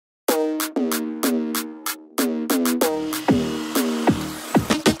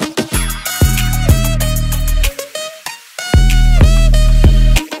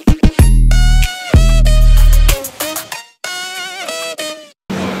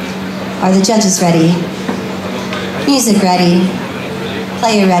Are the judges ready? Music ready?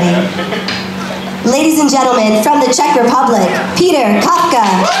 Player ready? Ladies and gentlemen, from the Czech Republic, Petr,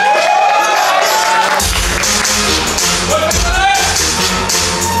 Kavka.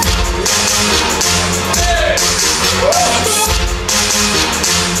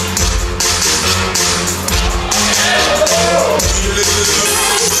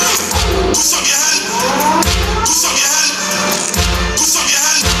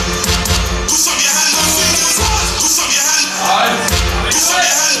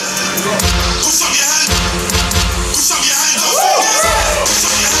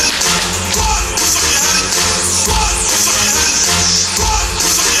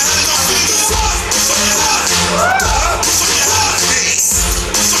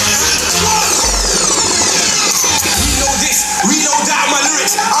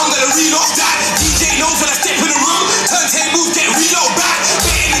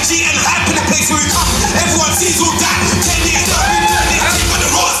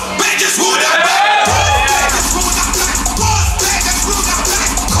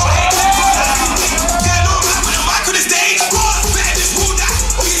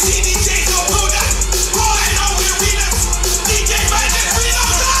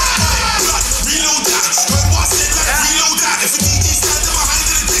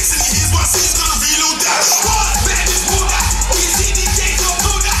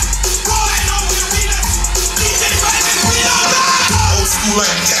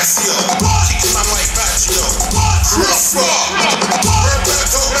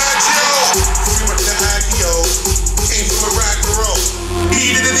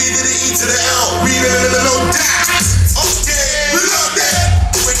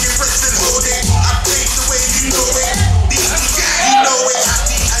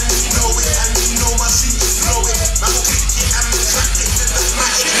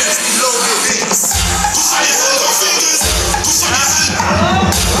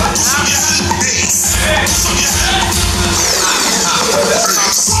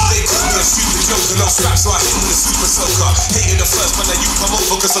 So I hit with a super soaker. Hating the first, but now you come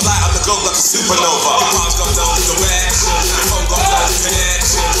over, cause I light up the globe like a supernova. The palms got no direction, the phone got no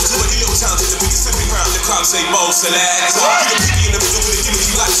connection. 20 little towns in the biggest flipping ground, the crowd say Mo select. You the piggy in the middle with a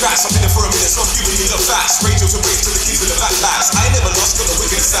gimmicky like tracks. I've been there for a minute, so I'm giving you the facts. Rangers and waves to the kids with the backpacks. I ain't never lost, got the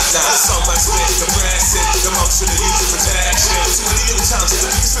wicked sat down. The sun might spit, the pressing, the monks should have used the protection. 20 little towns in the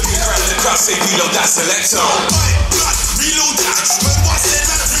biggest flipping ground, the crowd say reload that selector. Reload that.